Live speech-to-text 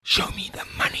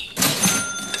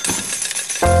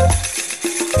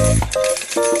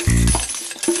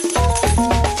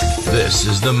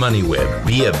is the MoneyWeb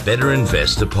Be a Better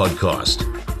Investor podcast,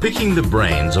 picking the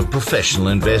brains of professional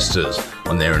investors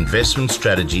on their investment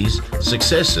strategies,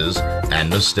 successes, and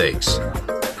mistakes.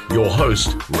 Your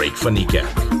host, Ryk van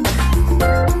Niekerk.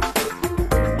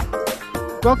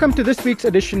 Welcome to this week's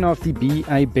edition of the Be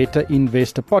a Better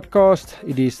Investor podcast.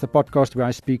 It is the podcast where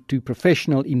I speak to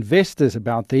professional investors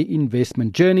about their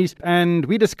investment journeys, and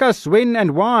we discuss when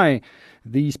and why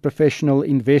these professional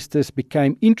investors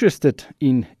became interested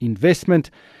in investment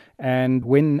and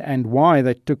when and why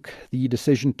they took the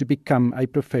decision to become a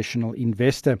professional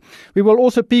investor. We will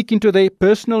also peek into their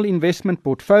personal investment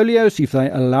portfolios if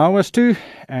they allow us to,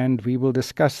 and we will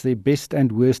discuss their best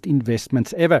and worst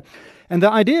investments ever. And the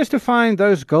idea is to find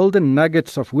those golden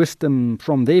nuggets of wisdom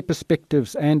from their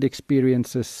perspectives and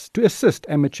experiences to assist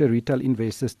amateur retail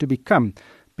investors to become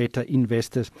better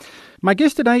investors. My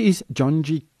guest today is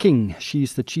Jonji King.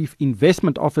 She's the Chief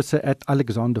Investment Officer at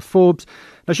Alexander Forbes.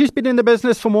 Now, she's been in the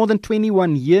business for more than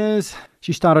 21 years.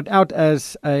 She started out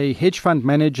as a hedge fund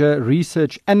manager,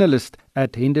 research analyst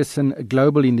at Henderson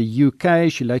Global in the UK.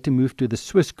 She later moved to the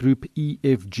Swiss group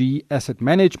EFG Asset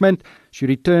Management. She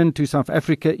returned to South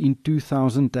Africa in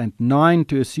 2009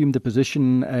 to assume the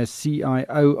position as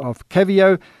CIO of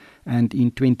Cavio. And in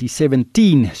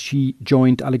 2017, she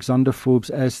joined Alexander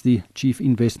Forbes as the Chief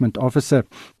Investment Officer.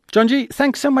 Jonji,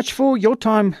 thanks so much for your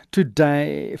time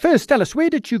today. First, tell us,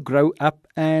 where did you grow up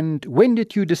and when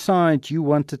did you decide you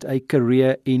wanted a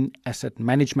career in asset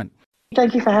management?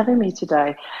 Thank you for having me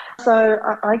today. So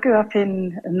I grew up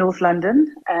in North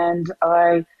London and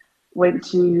I went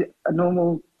to a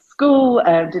normal school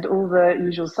and did all the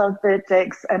usual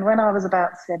subjects. And when I was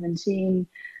about 17,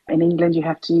 in England, you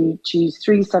have to choose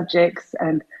 3 subjects,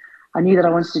 and I knew that I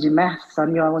wanted to do maths, I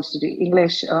knew I wanted to do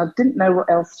English, and I didn't know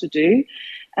what else to do.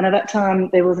 And at that time,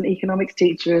 there was an economics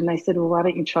teacher, and they said, well, why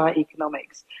don't you try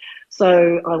economics?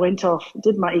 So I went off,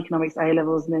 did my economics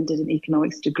A-levels, and then did an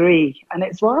economics degree. And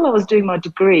it's while I was doing my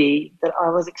degree that I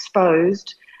was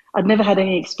exposed. I'd never had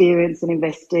any experience in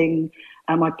investing,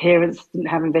 and my parents didn't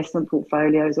have investment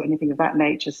portfolios or anything of that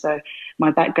nature, so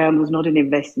my background was not in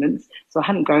investments, so I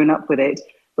hadn't grown up with it.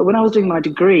 But when I was doing my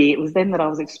degree, it was then that I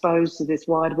was exposed to this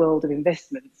wide world of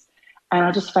investments. And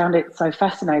I just found it so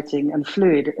fascinating and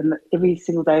fluid, and every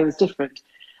single day was different.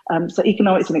 So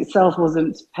economics in itself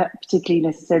wasn't particularly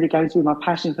necessarily going to be my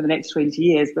passion for the next 20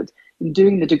 years, but in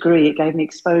doing the degree, it gave me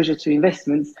exposure to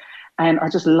investments. And I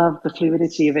just loved the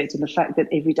fluidity of it and the fact that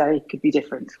every day could be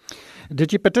different.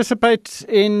 Did you participate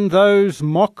in those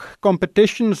mock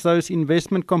competitions, those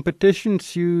investment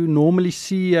competitions you normally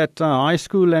see at high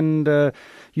school and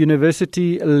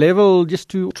university level, just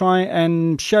to try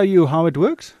and show you how it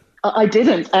works? I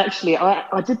didn't, actually.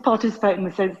 I did participate in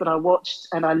the sense that I watched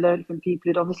and I learned from people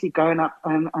who'd obviously grown up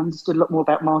and understood a lot more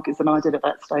about markets than I did at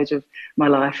that stage of my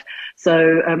life.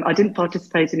 So I didn't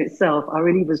participate in itself. I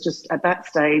really was just at that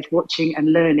stage watching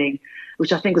and learning,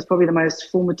 which I think was probably the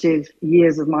most formative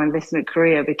years of my investment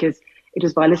career, because it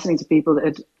was by listening to people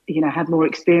that had more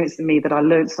experience than me that I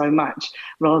learned so much,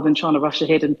 rather than trying to rush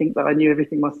ahead and think that I knew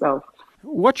everything myself.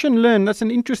 Watch and learn, that's an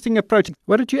interesting approach.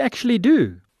 What did you actually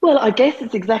do? Well, I guess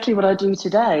it's exactly what I do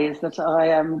today, is that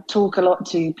I talk a lot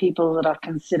to people that I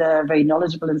consider very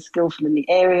knowledgeable and skillful in the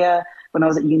area. When I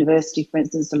was at university, for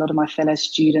instance, a lot of my fellow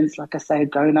students, like I say,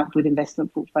 had grown up with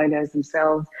investment portfolios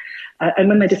themselves. And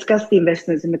when they discussed the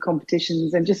investments in the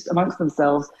competitions and just amongst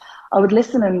themselves, I would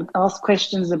listen and ask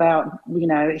questions about,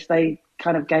 if they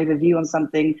kind of gave a view on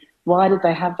something, why did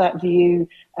they have that view?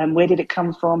 Where did it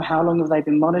come from? How long have they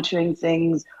been monitoring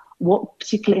things? What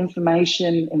particular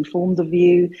information informed the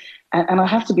view? And I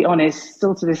have to be honest,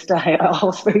 still to this day, I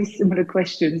ask very similar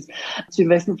questions to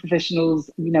investment professionals.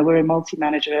 We're a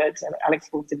multi-manager at Alex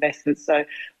Forbes Investments, so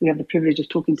we have the privilege of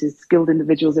talking to skilled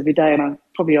individuals every day, and I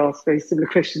probably ask very similar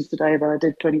questions today that I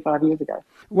did 25 years ago.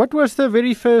 What was the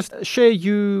very first share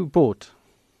you bought?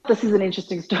 This is an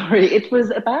interesting story. It was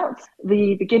about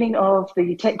the beginning of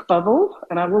the tech bubble,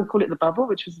 and I will call it the bubble,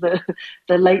 which was the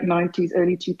late 90s,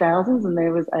 early 2000s. And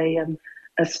there was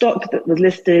a stock that was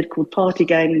listed called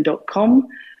Partygaming.com.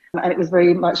 And it was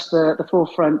very much the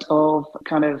forefront of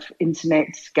kind of internet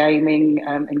gaming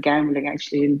and gambling,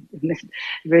 actually, and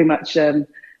very much kind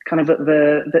of at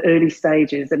the early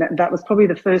stages. And that was probably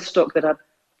the first stock that I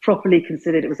properly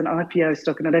considered. It was an IPO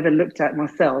stock, and I'd ever looked at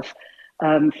myself.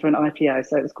 For an IPO.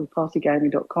 So it was called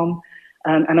Partygaming.com.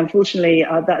 And unfortunately,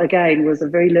 that again was a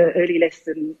very early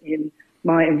lesson in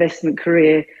my investment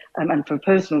career and from a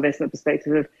personal investment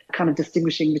perspective of kind of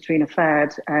distinguishing between a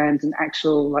fad and an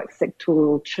actual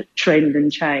sectoral trend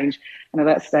and change. And at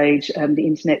that stage, the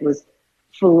internet was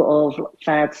full of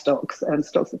fad stocks and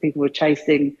stocks that people were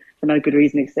chasing for no good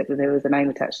reason except that there was a name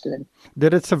attached to them.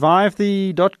 Did it survive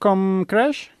the dot-com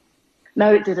crash?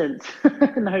 No, it didn't.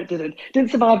 No, it didn't.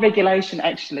 Didn't survive regulation,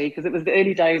 actually, because it was the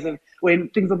early days of when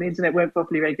things on the internet weren't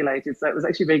properly regulated. So it was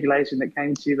actually regulation that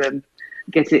came to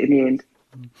get it in the end.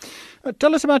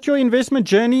 Tell us about your investment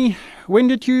journey. When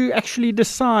did you actually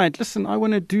decide, listen, I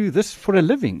want to do this for a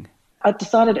living? I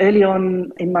decided early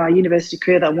on in my university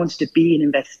career that I wanted to be in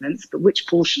investments, but which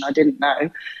portion I didn't know.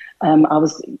 I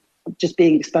was just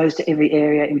being exposed to every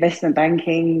area: investment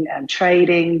banking,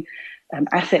 trading,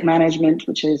 asset management,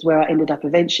 which is where I ended up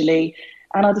eventually.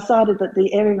 And I decided that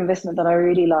the area of investment that I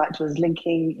really liked was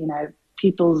linking,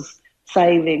 people's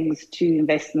savings to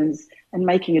investments and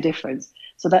making a difference.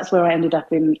 So that's where I ended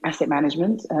up in asset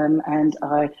management. And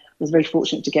I was very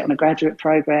fortunate to get on a graduate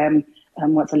program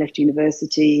once I left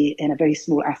university in a very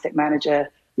small asset manager,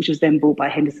 which was then bought by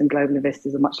Henderson Global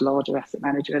Investors, a much larger asset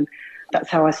manager. And that's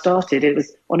how I started. It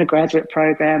was on a graduate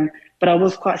program, but I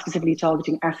was quite specifically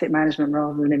targeting asset management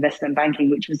rather than investment banking,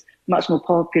 which was much more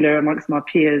popular amongst my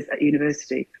peers at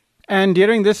university. And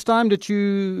during this time, did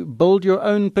you build your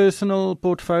own personal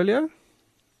portfolio?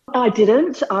 I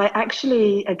didn't. I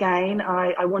actually, again,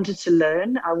 I wanted to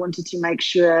learn. I wanted to make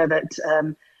sure that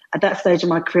at that stage of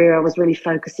my career, I was really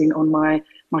focusing on my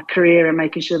career and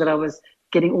making sure that I was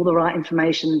getting all the right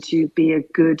information to be a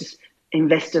good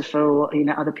investor for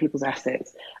other people's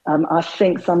assets. I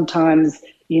think sometimes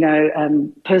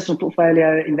personal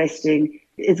portfolio investing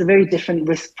is a very different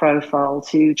risk profile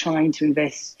to trying to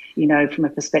invest from a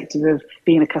perspective of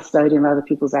being a custodian of other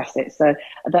people's assets. So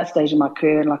at that stage of my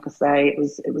career, and like I say,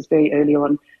 it was very early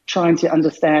on, trying to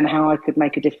understand how I could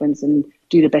make a difference and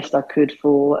do the best I could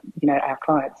for our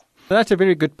clients. That's a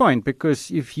very good point,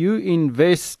 because if you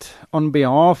invest on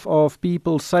behalf of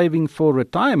people saving for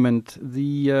retirement,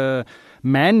 the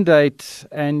mandate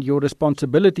and your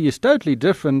responsibility is totally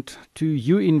different to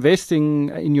you investing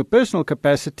in your personal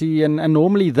capacity, and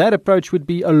normally that approach would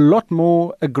be a lot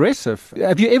more aggressive.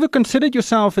 Have you ever considered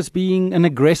yourself as being an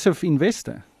aggressive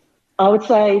investor? I would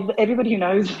say everybody who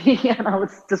knows me, and I would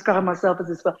describe myself as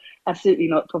this, well, absolutely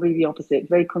not, probably the opposite,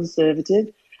 very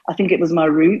conservative. I think it was my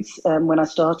roots when I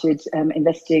started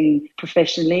investing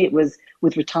professionally. It was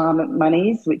with retirement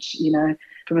monies, which,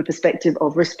 from a perspective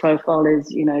of risk profile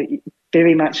is,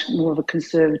 very much more of a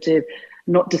conservative,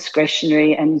 not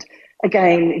discretionary. And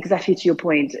again, exactly to your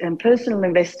point, personal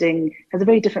investing has a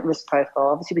very different risk profile.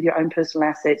 Obviously, with your own personal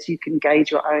assets, you can gauge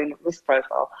your own risk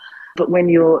profile. But when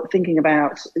you're thinking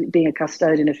about being a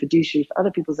custodian, a fiduciary for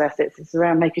other people's assets, it's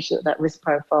around making sure that risk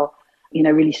profile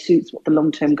really suits what the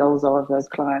long-term goals are of those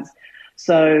clients.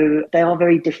 So they are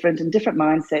very different and different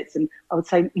mindsets. And I would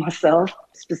say myself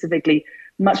specifically,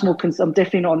 much more I'm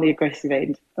definitely not on the aggressive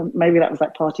end. Maybe that was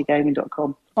like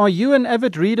partygaming.com. Are you an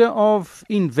avid reader of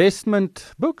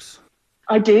investment books?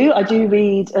 I do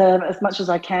read as much as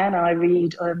I can. I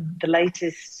read the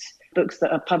latest books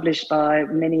that are published by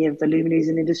many of the luminaries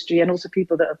in industry and also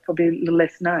people that are probably a little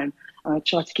less known. I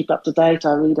try to keep up to date.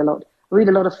 I read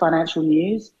a lot of financial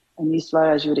news and news flow,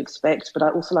 as you would expect, but I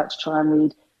also like to try and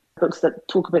read books that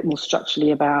talk a bit more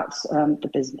structurally about the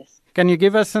business. Can you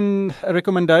give us a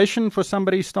recommendation for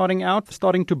somebody starting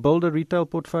to build a retail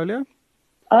portfolio?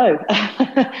 Oh,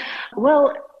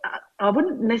 well, I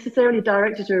wouldn't necessarily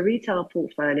direct it to a retail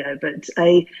portfolio, but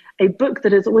a book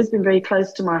that has always been very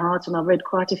close to my heart and I've read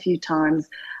quite a few times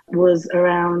was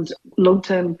around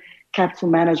long-term capital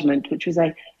management, which was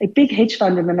a big hedge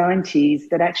fund in the 90s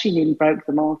that actually nearly broke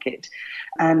the market.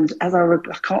 And as I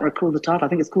can't recall the title, I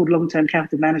think it's called Long-Term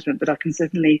Capital Management, but I can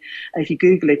certainly, if you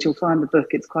Google it, you'll find the book.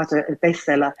 It's quite a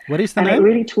bestseller. What is the name? And it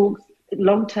really talks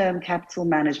long-term capital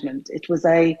management. It was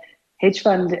a hedge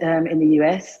fund in the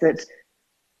US that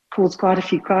caused quite a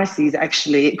few crises,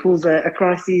 actually. It caused a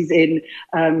crisis in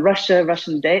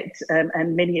Russian debt,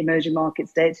 and many emerging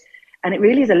markets debt. And it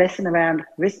really is a lesson around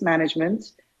risk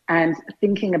management and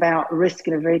thinking about risk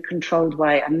in a very controlled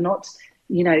way and not,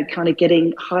 kind of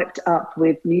getting hyped up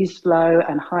with news flow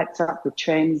and hyped up with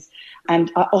trends. And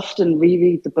I often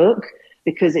reread the book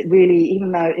because it really,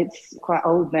 even though it's quite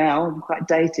old now and quite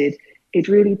dated, it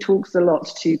really talks a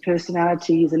lot to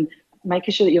personalities and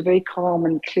making sure that you're very calm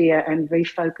and clear and very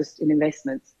focused in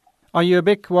investments. Are you a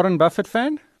big Warren Buffett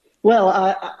fan? Well,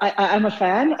 I am a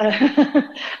fan.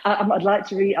 I like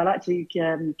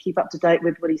to keep up to date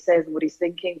with what he says and what he's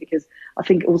thinking, because I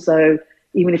think also,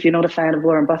 even if you're not a fan of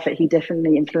Warren Buffett, he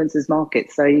definitely influences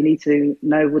markets. So you need to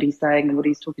know what he's saying and what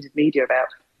he's talking to the media about.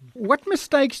 What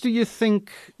mistakes do you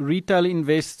think retail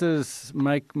investors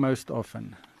make most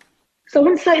often? So I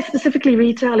wouldn't say specifically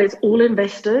retail. It's all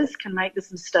investors can make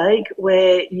this mistake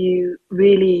where you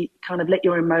really kind of let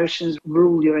your emotions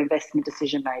rule your investment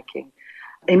decision making.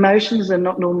 Emotions are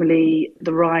not normally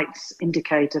the right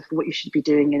indicator for what you should be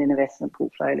doing in an investment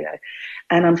portfolio.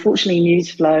 And unfortunately, news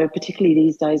flow, particularly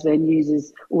these days where news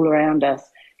is all around us,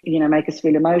 make us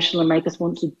feel emotional and make us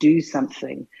want to do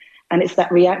something. And it's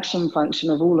that reaction function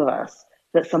of all of us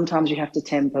that sometimes you have to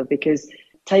temper, because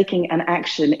taking an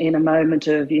action in a moment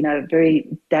of, very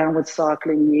downward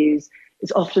cycling news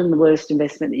is often the worst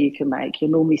investment that you can make. You're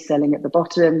normally selling at the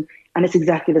bottom, and it's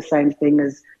exactly the same thing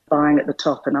as buying at the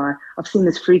top. And I've seen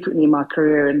this frequently in my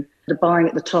career, and the buying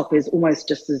at the top is almost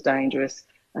just as dangerous.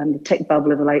 And the tech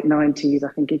bubble of the late 90s,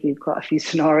 I can give you quite a few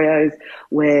scenarios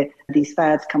where these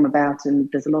fads come about and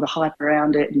there's a lot of hype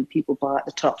around it and people buy at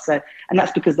the top. And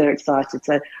that's because they're excited.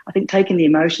 So I think taking the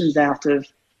emotions out of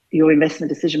your investment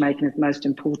decision-making is the most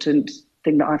important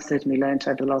thing that I've certainly learned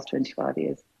over the last 25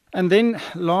 years. And then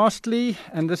lastly,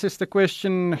 and this is the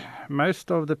question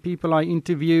most of the people I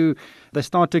interview, they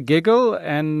start to giggle,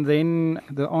 and then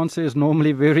the answer is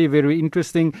normally very, very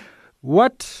interesting.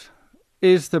 What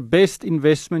is the best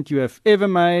investment you have ever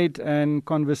made, and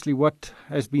conversely, what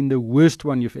has been the worst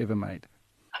one you've ever made?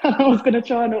 I was going to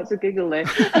try not to giggle there.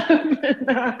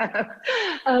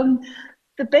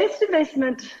 The best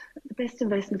investment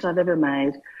I've ever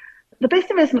made. The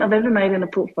best investment I've ever made in a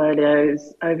portfolio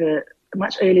is over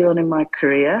much earlier on in my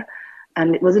career,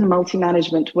 and it was in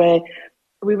multi-management, where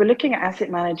we were looking at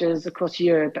asset managers across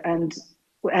Europe and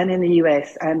in the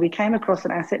US, and we came across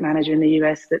an asset manager in the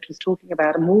US that was talking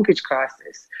about a mortgage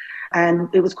crisis, and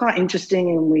it was quite interesting,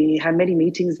 and we had many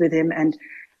meetings with him, and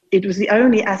it was the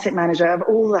only asset manager of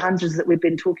all the hundreds that we've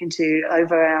been talking to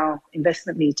over our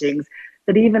investment meetings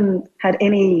that even had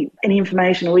any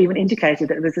information or even indicated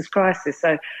that there was this crisis.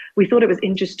 So we thought it was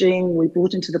interesting. We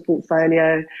bought into the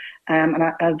portfolio, and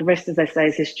the rest, as they say,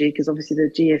 is history, because obviously the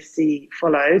GFC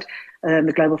followed,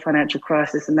 the global financial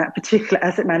crisis, and that particular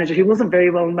asset manager, who wasn't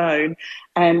very well known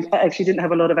and actually didn't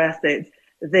have a lot of assets,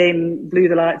 then blew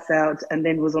the lights out and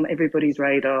then was on everybody's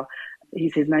radar.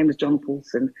 His name was John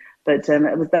Paulson. But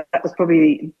that was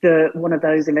probably one of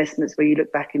those investments where you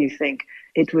look back and you think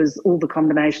it was all the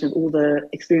combination of all the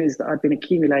experience that I'd been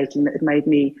accumulating that had made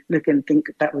me look and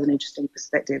think that was an interesting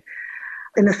perspective.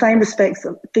 In the same respects,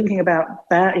 thinking about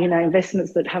that,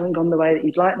 investments that haven't gone the way that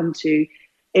you'd like them to,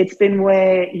 it's been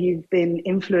where you've been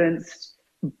influenced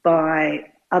by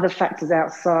other factors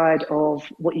outside of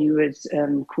what you would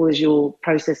call as your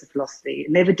process of philosophy.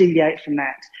 Never deviate from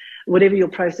that. Whatever your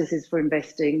process is for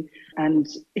investing, and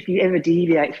if you ever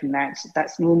deviate from that,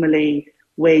 that's normally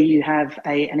where you have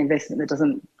an investment that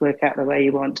doesn't work out the way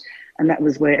you want. And that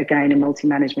was where, again, in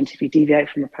multi-management, if you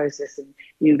deviate from the process and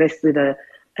you invest with an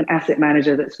asset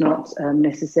manager that's not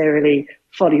necessarily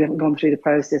follow, you haven't gone through the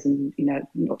process and,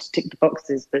 not to tick the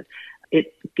boxes, but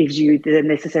it gives you the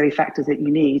necessary factors that you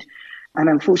need. And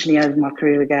unfortunately, over my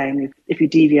career, again, if you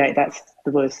deviate, that's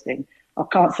the worst thing. I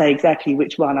can't say exactly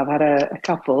which one. I've had a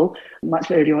couple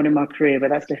much earlier on in my career, but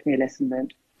that's definitely a lesson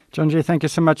learned. Jonji, thank you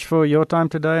so much for your time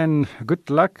today, and good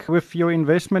luck with your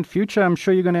investment future. I'm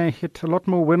sure you're going to hit a lot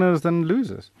more winners than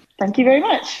losers. Thank you very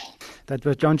much. That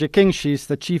was Jonji King. She's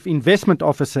the Chief Investment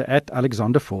Officer at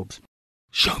Alexander Forbes.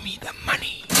 Show me the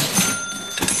money.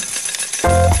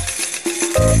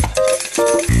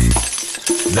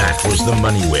 That was the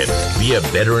Money Web, Be a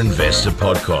Better Investor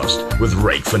podcast with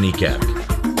Ryk van Niekerk.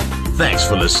 Thanks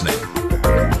for listening.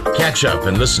 Catch up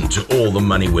and listen to all the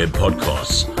MoneyWeb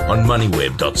podcasts on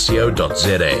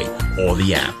moneyweb.co.za or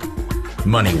the app.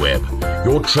 MoneyWeb,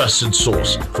 your trusted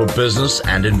source for business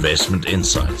and investment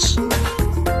insights.